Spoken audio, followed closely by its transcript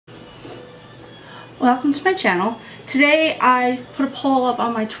Welcome to my channel. Today I put a poll up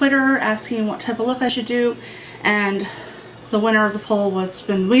on my Twitter asking what type of look I should do, and the winner of the poll was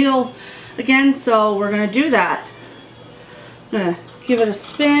spin the wheel again, so we're going to do that. I'm going to give it a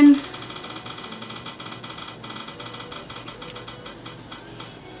spin.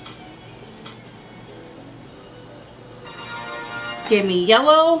 Gave me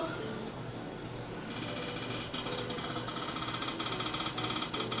yellow.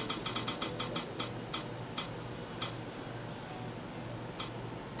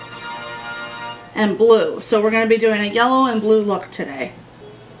 And blue. So we're going to be doing a yellow and blue look today.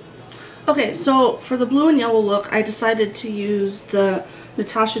 Okay, so for the blue and yellow look, I decided to use the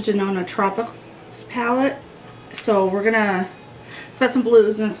Natasha Denona Tropic palette. So we're gonna, it's got some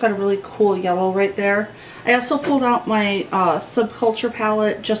blues and it's got a really cool yellow right there. I also pulled out my Subculture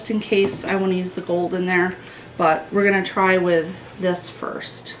palette just in case I want to use the gold in there, but we're gonna try with this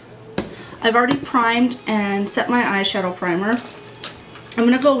first. I've already primed and set my eyeshadow primer. I'm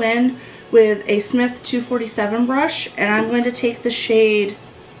gonna go in with a Smith 247 brush, and I'm going to take the shade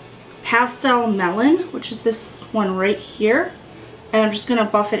Pastel Melon, which is this one right here, and I'm just going to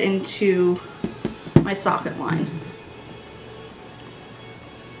buff it into my socket line.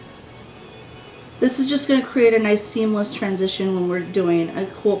 This is just going to create a nice seamless transition when we're doing a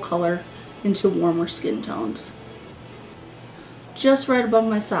cool color into warmer skin tones. Just right above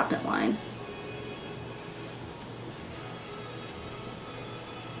my socket line.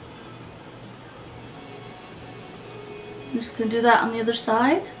 I'm just going to do that on the other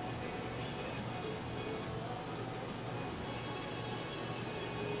side.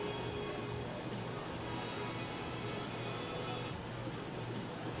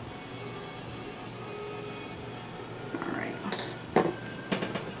 Alright.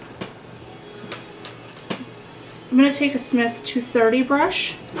 I'm going to take a Smith 230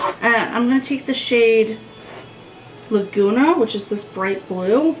 brush, and I'm going to take the shade Laguna, which is this bright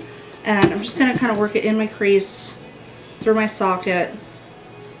blue, and I'm just going to kind of work it in my crease, through my socket,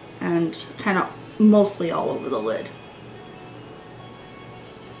 and kind of mostly all over the lid.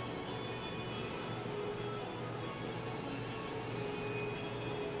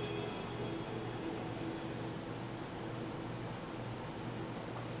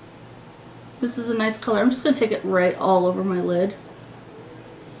 This is a nice color. I'm just going to take it right all over my lid.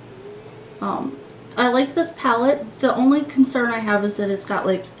 I like this palette. The only concern I have is that it's got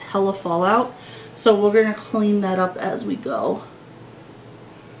like hella fallout. So we're going to clean that up as we go.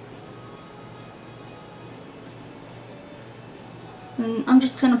 And I'm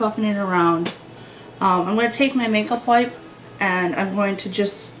just kind of buffing it around. I'm going to take my makeup wipe and I'm going to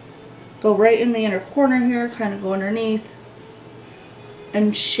just go right in the inner corner here, kind of go underneath,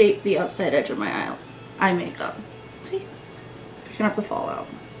 and shape the outside edge of my eye makeup. See? Picking up the fallout.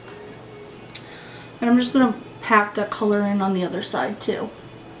 And I'm just going to pack that color in on the other side too.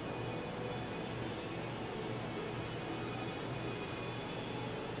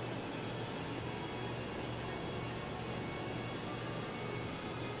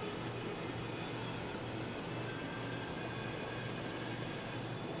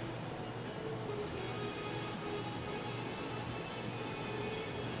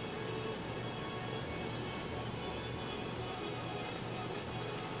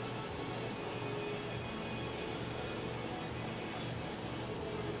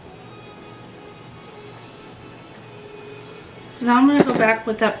 So now I'm going to go back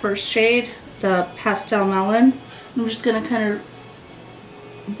with that first shade, the Pastel Melon. I'm just going to kind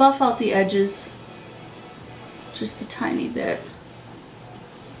of buff out the edges just a tiny bit.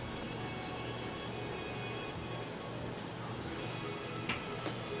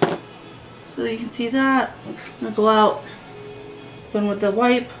 So you can see that. I'm going to go out then with the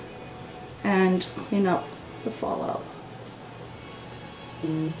wipe and clean up the fallout.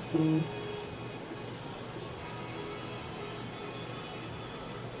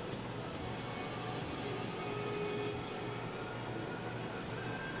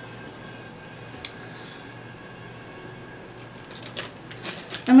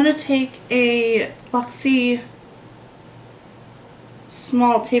 I'm going to take a Luxie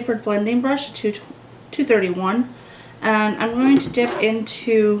small tapered blending brush, a 231, and I'm going to dip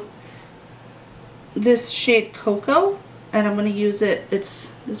into this shade Cocoa, and I'm going to use it,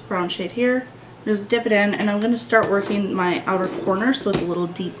 it's this brown shade here, just dip it in, and I'm going to start working my outer corner so it's a little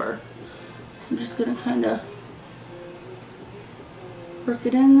deeper. I'm just going to kind of work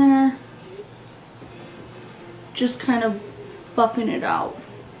it in there, just kind of buffing it out.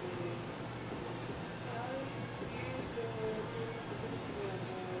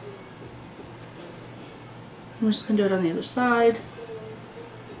 I'm just going to do it on the other side.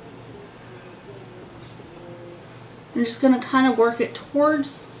 I'm just going to kind of work it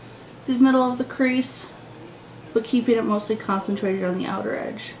towards the middle of the crease, but keeping it mostly concentrated on the outer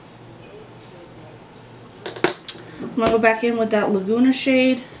edge. I'm going to go back in with that Laguna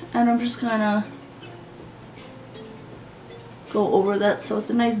shade, and I'm just going to go over that so it's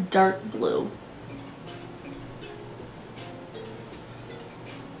a nice dark blue.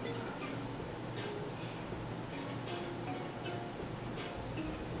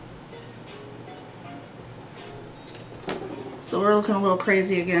 So we're looking a little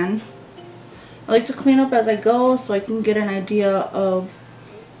crazy again. I like to clean up as I go so I can get an idea of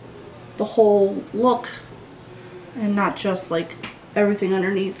the whole look and not just like everything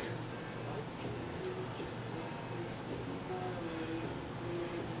underneath.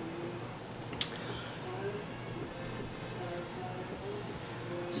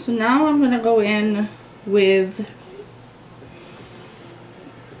 So now I'm going to go in with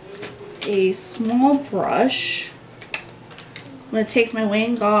a small brush. I'm going to take my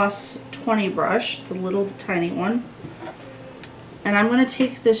Wayne Goss 20 brush, it's a little tiny one, and I'm going to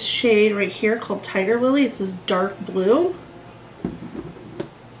take this shade right here called Tiger Lily. It's this dark blue,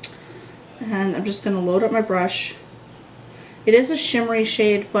 and I'm just going to load up my brush. It is a shimmery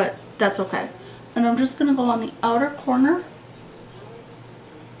shade, but that's okay. And I'm just going to go on the outer corner.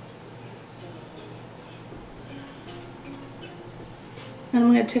 And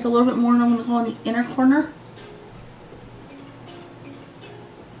I'm going to take a little bit more and I'm going to go on the inner corner.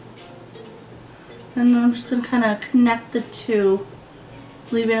 And I'm just going to kind of connect the two,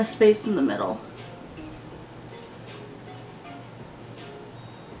 leaving a space in the middle.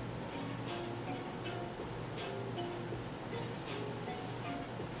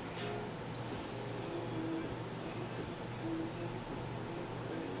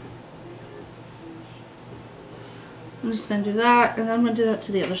 I'm just going to do that, and then I'm going to do that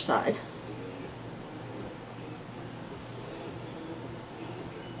to the other side.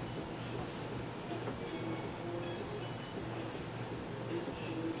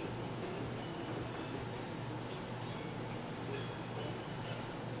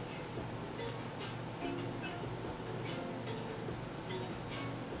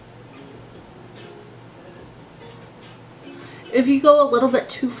 If you go a little bit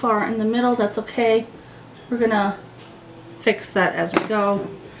too far in the middle, that's okay. We're gonna fix that as we go.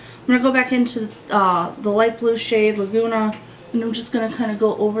 I'm gonna go back into the light blue shade, Laguna, and I'm just gonna kind of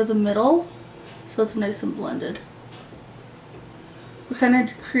go over the middle so it's nice and blended. We're kind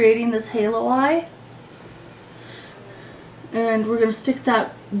of creating this halo eye, and we're gonna stick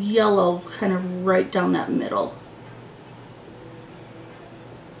that yellow kind of right down that middle.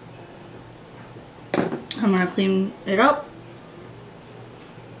 I'm gonna clean it up.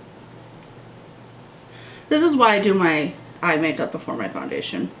 This is why I do my eye makeup before my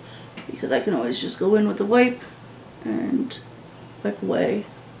foundation, because I can always just go in with the wipe and wipe away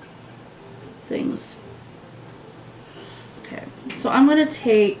things. Okay, so I'm going to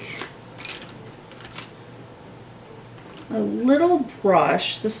take a little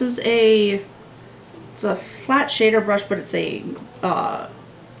brush. This is it's a flat shader brush, but it's a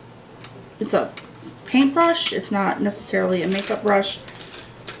paint brush. It's not necessarily a makeup brush,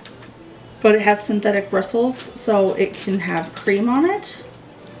 but it has synthetic bristles, so it can have cream on it.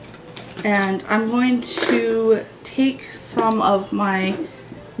 And I'm going to take some of my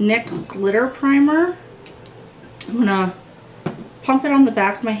NYX glitter primer. I'm gonna pump it on the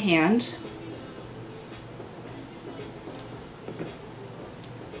back of my hand.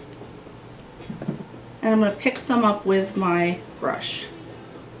 And I'm gonna pick some up with my brush.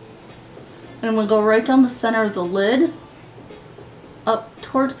 And I'm gonna go right down the center of the lid, up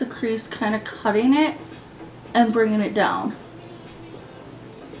towards the crease, kind of cutting it and bringing it down.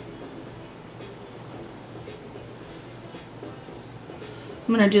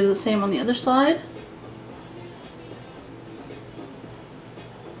 I'm going to do the same on the other side.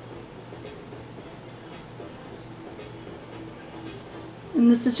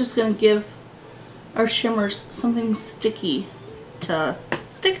 And this is just going to give our shimmers something sticky to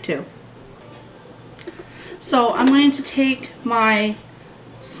stick to. So I'm going to take my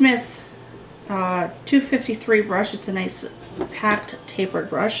Smith 253 brush. It's a nice packed tapered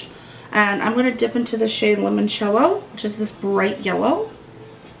brush. And I'm going to dip into the shade Limoncello, which is this bright yellow.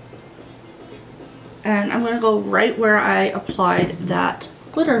 And I'm going to go right where I applied that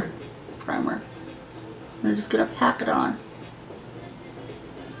glitter primer. I'm just going to pack it on.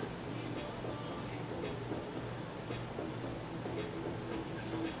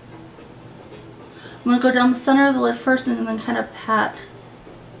 I'm going to go down the center of the lid first and then kind of pat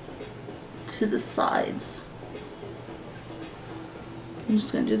to the sides. I'm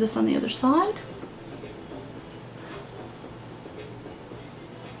just going to do this on the other side.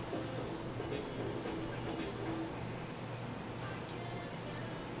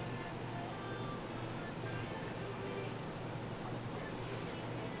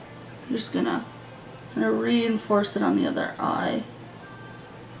 I'm just gonna reinforce it on the other eye.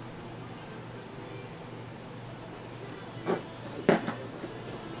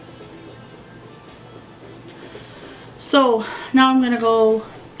 So now I'm gonna go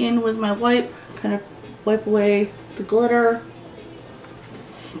in with my wipe, kind of wipe away the glitter.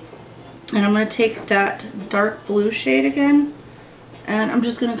 And I'm gonna take that dark blue shade again, and I'm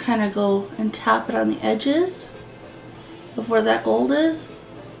just gonna kind of go and tap it on the edges of where that gold is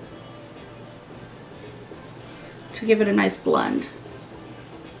to give it a nice blend.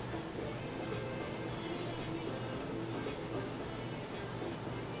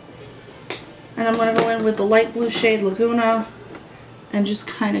 And I'm going to go in with the light blue shade Laguna and just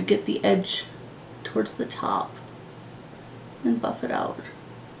kind of get the edge towards the top and buff it out.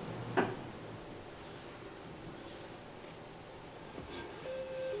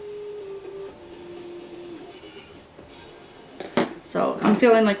 So I'm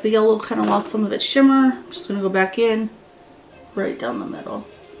feeling like the yellow kind of lost some of its shimmer. I'm just going to go back in right down the middle.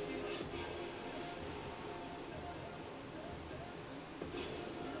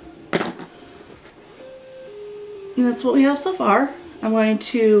 And that's what we have so far. I'm going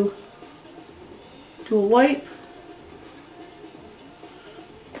to do a wipe.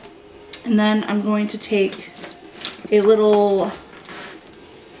 And then I'm going to take a little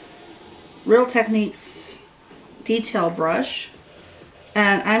Real Techniques detail brush.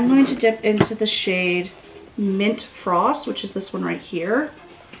 And I'm going to dip into the shade Mint Frost, which is this one right here.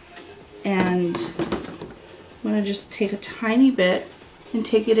 And I'm going to just take a tiny bit and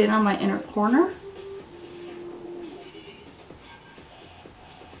take it in on my inner corner.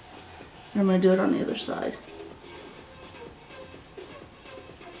 And I'm going to do it on the other side.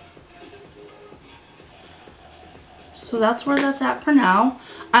 So that's where that's at for now.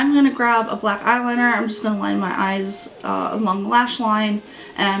 I'm going to grab a black eyeliner. I'm just going to line my eyes along the lash line,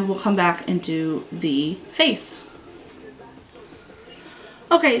 and we'll come back and do the face.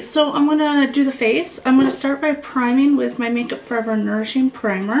 Okay, so I'm going to do the face. I'm going to start by priming with my Makeup Forever Nourishing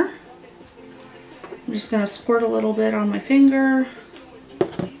Primer. I'm just going to squirt a little bit on my finger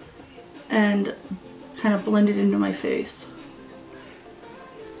and kind of blend it into my face.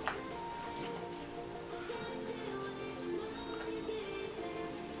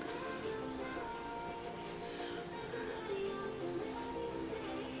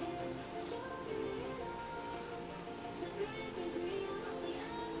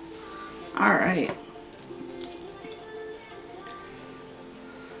 Alright.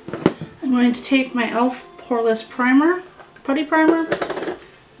 I'm going to take my e.l.f. Poreless Primer, Putty Primer.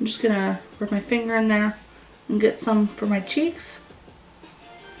 I'm just going to rub my finger in there and get some for my cheeks,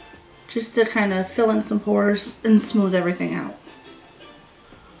 just to kind of fill in some pores and smooth everything out.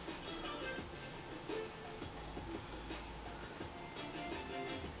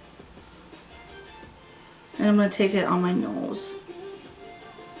 And I'm going to take it on my nose.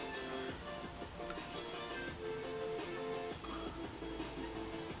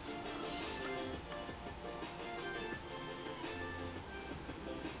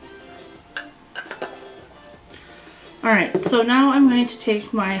 Alright, so now I'm going to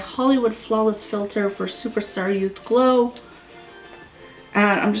take my Hollywood Flawless Filter for Superstar Youth Glow.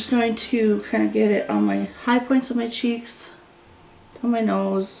 And I'm just going to kind of get it on my high points of my cheeks, on my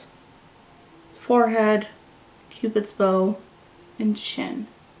nose, forehead, Cupid's bow, and chin.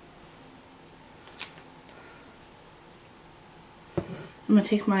 I'm going to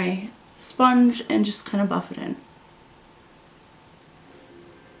take my sponge and just kind of buff it in.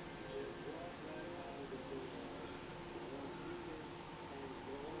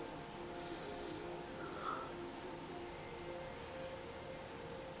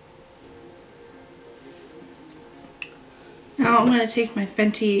 Now I'm going to take my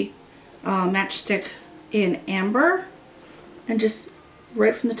Fenty matchstick in Amber and just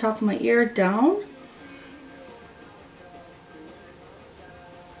right from the top of my ear down.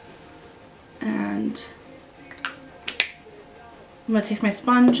 And I'm going to take my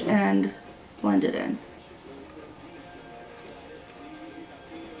sponge and blend it in.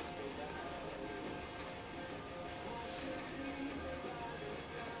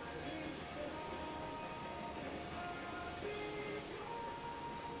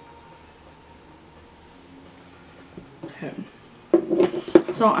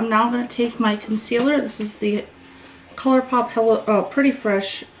 So I'm now going to take my concealer. This is the Colourpop Pretty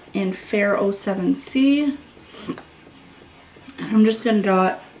Fresh in Fair 07C. And I'm just going to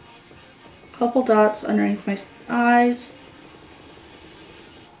dot a couple dots underneath my eyes.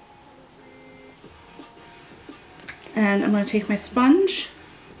 And I'm going to take my sponge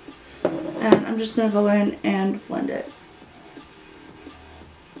and I'm just going to go in and blend it.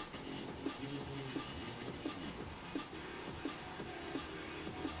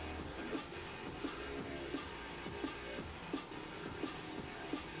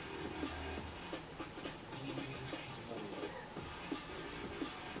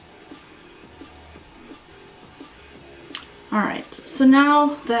 Alright, so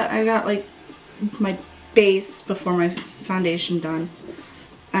now that I got like my base before my foundation done,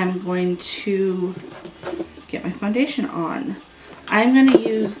 I'm going to get my foundation on. I'm going to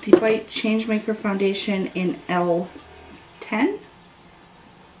use the White Changemaker foundation in L10.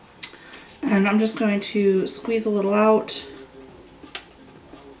 And I'm just going to squeeze a little out.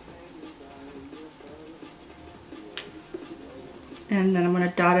 And then I'm going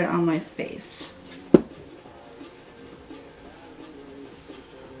to dot it on my face.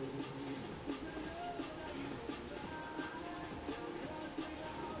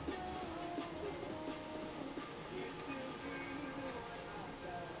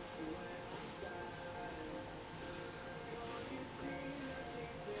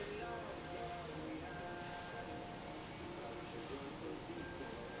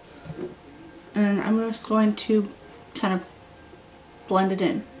 And I'm just going to kind of blend it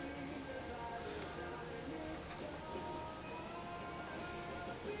in.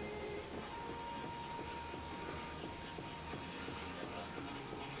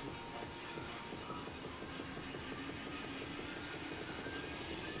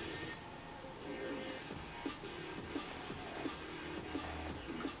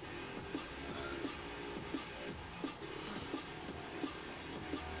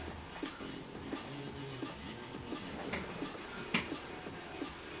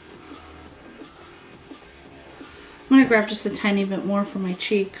 I'm going to grab just a tiny bit more for my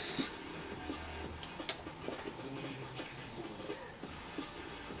cheeks.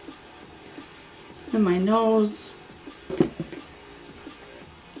 And my nose.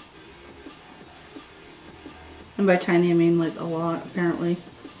 And by tiny I mean like a lot, apparently.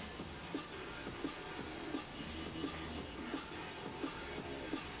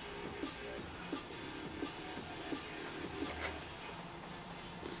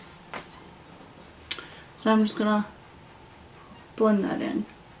 So I'm just gonna blend that in.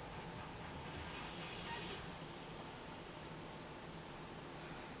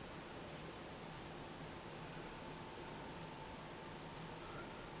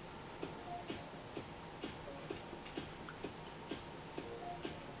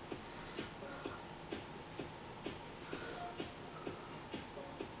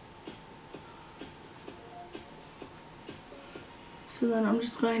 So then I'm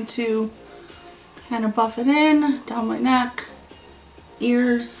just going to kind of buff it in, down my neck,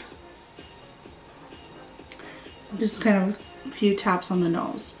 ears, just kind of a few taps on the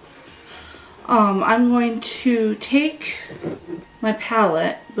nose. I'm going to take my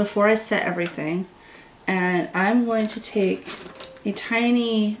palette before I set everything, and I'm going to take a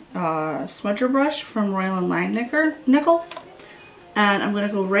tiny smudger brush from Royal & Line Nickel, and I'm going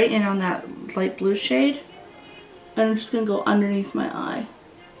to go right in on that light blue shade, and I'm just going to go underneath my eye.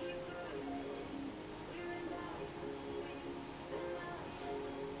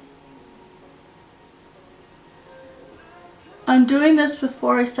 I'm doing this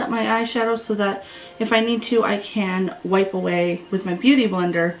before I set my eyeshadow so that if I need to, I can wipe away with my beauty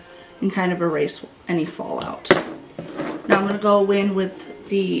blender and kind of erase any fallout. Now I'm going to go in with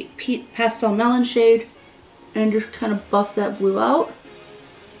the Pastel Melon shade and just kind of buff that blue out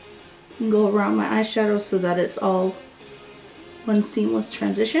and go around my eyeshadow so that it's all one seamless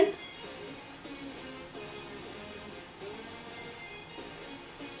transition.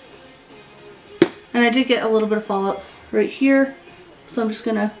 And I did get a little bit of fallout right here, so I'm just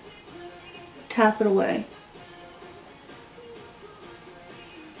going to tap it away.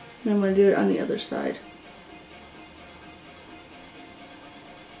 And I'm going to do it on the other side.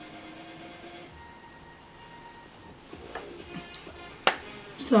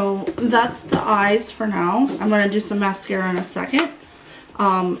 So that's the eyes for now. I'm going to do some mascara in a second.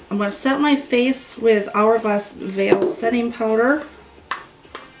 I'm going to set my face with Hourglass Veil Setting Powder.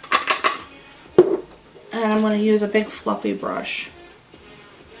 And I'm going to use a big fluffy brush.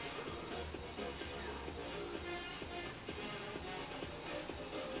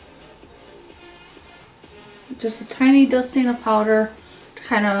 Just a tiny dusting of powder to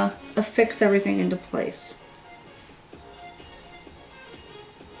kind of affix everything into place.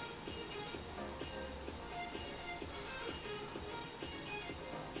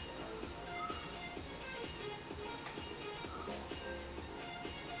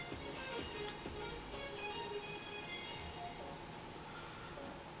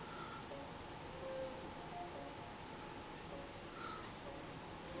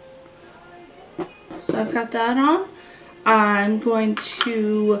 So I've got that on. I'm going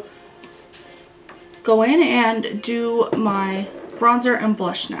to go in and do my bronzer and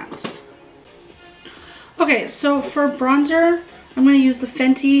blush next. Okay, so for bronzer, I'm going to use the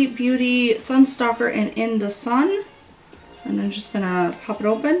Fenty Beauty Sun Stalk'r in the Sun. And I'm just gonna pop it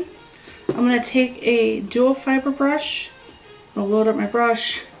open. I'm gonna take a dual fiber brush, I'll load up my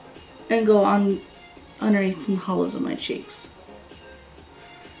brush, and go on underneath the hollows of my cheeks.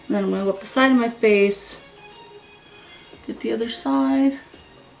 And then I'm gonna go up the side of my face, get the other side.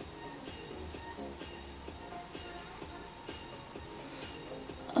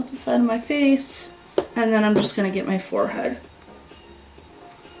 Up the side of my face, and then I'm just gonna get my forehead.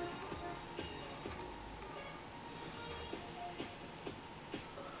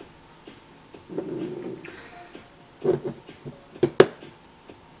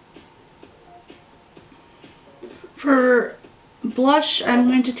 For blush, I'm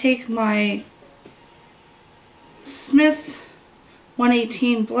going to take my Smith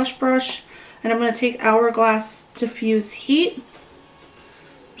 118 blush brush, and I'm going to take Hourglass Diffused Heat.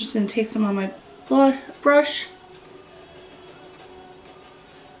 I'm just going to take some on my brush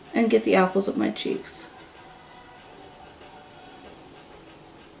and get the apples of my cheeks.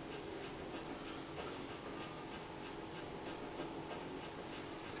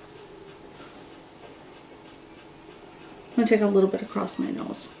 I'm going to take a little bit across my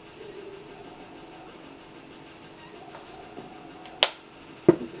nose.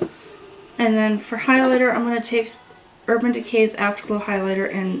 And then for highlighter, I'm going to take Urban Decay's Afterglow highlighter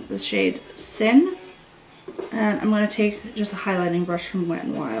in the shade Sin. And I'm going to take just a highlighting brush from Wet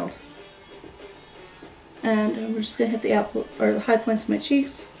n Wild. And I'm just going to hit the apple or the high points of my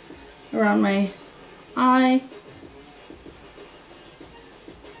cheeks, around my eye.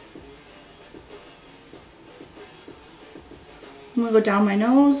 I'm going to go down my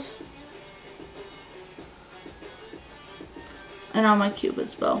nose and on my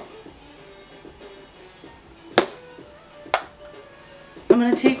Cupid's bow. I'm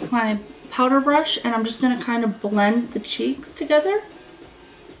going to take my powder brush and I'm just going to kind of blend the cheeks together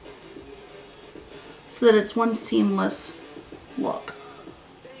so that it's one seamless look.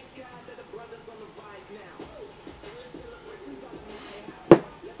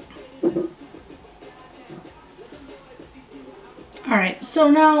 Alright, so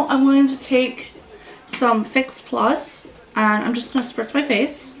now I'm going to take some Fix Plus and I'm just going to spritz my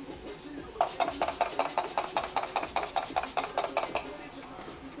face.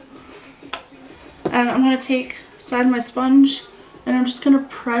 And I'm going to take side of my sponge and I'm just going to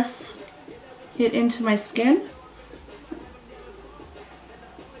press it into my skin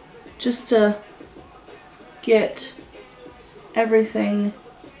just to get everything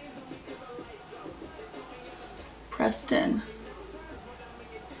pressed in.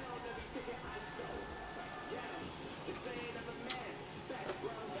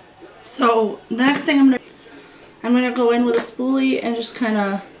 So the next thing I'm gonna go in with a spoolie and just kind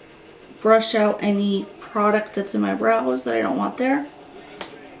of brush out any product that's in my brows that I don't want there.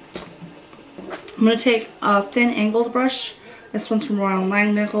 I'm gonna take a thin angled brush. This one's from Royal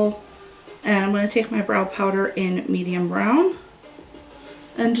Langnickel, and I'm gonna take my brow powder in medium brown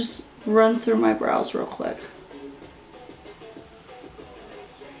and just run through my brows real quick.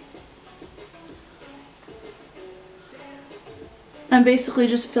 I'm basically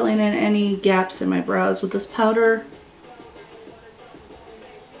just filling in any gaps in my brows with this powder.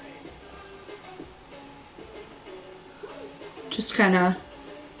 Just kind of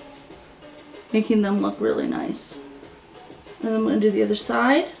making them look really nice. And then I'm going to do the other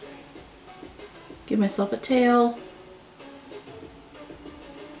side. Give myself a tail.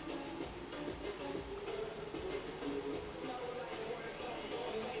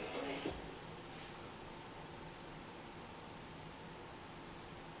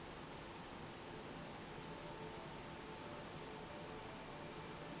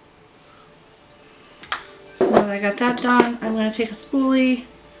 Now that I got that done, I'm going to take a spoolie,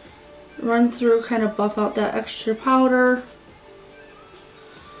 run through, kind of buff out that extra powder.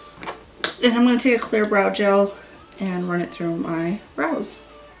 And I'm going to take a clear brow gel and run it through my brows.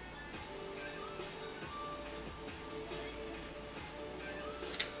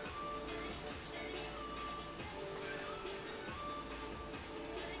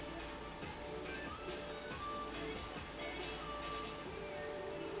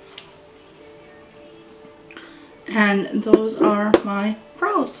 And those are my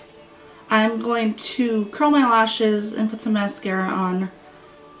brows. I'm going to curl my lashes and put some mascara on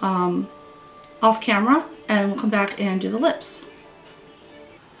off camera, and we'll come back and do the lips.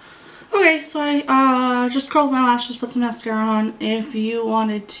 Okay, so I just curled my lashes, put some mascara on. If you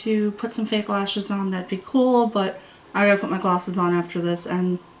wanted to put some fake lashes on, that'd be cool, but I gotta put my glasses on after this,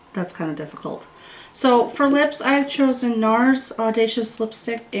 and that's kind of difficult. So for lips, I've chosen NARS Audacious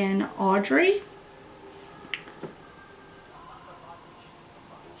lipstick in Audrey.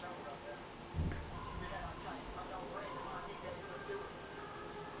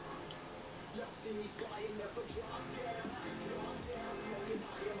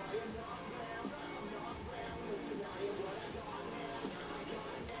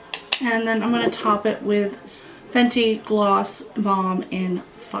 And then I'm going to top it with Fenty Gloss Balm in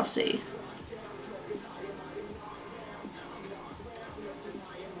Fussy.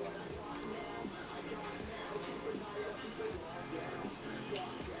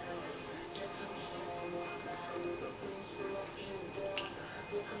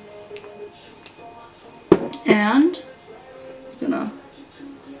 And I'm just going to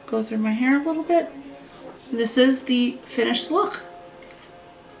go through my hair a little bit. This is the finished look.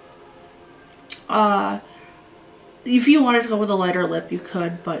 If you wanted to go with a lighter lip, you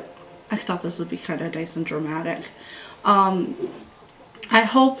could, but I thought this would be kind of nice and dramatic. I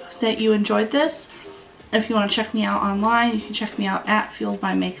hope that you enjoyed this. If you want to check me out online, you can check me out at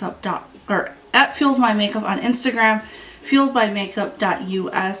fueledbymakeup on Instagram,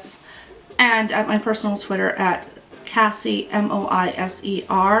 fueledbymakeup.us, and at my personal Twitter at Cassie,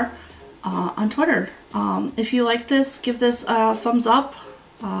 M-O-I-S-E-R, on Twitter. If you like this, give this a thumbs up.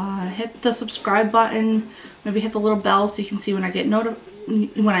 Hit the subscribe button, maybe hit the little bell so you can see when I get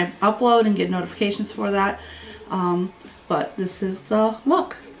when I upload and get notifications for that. But this is the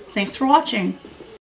look. Thanks for watching.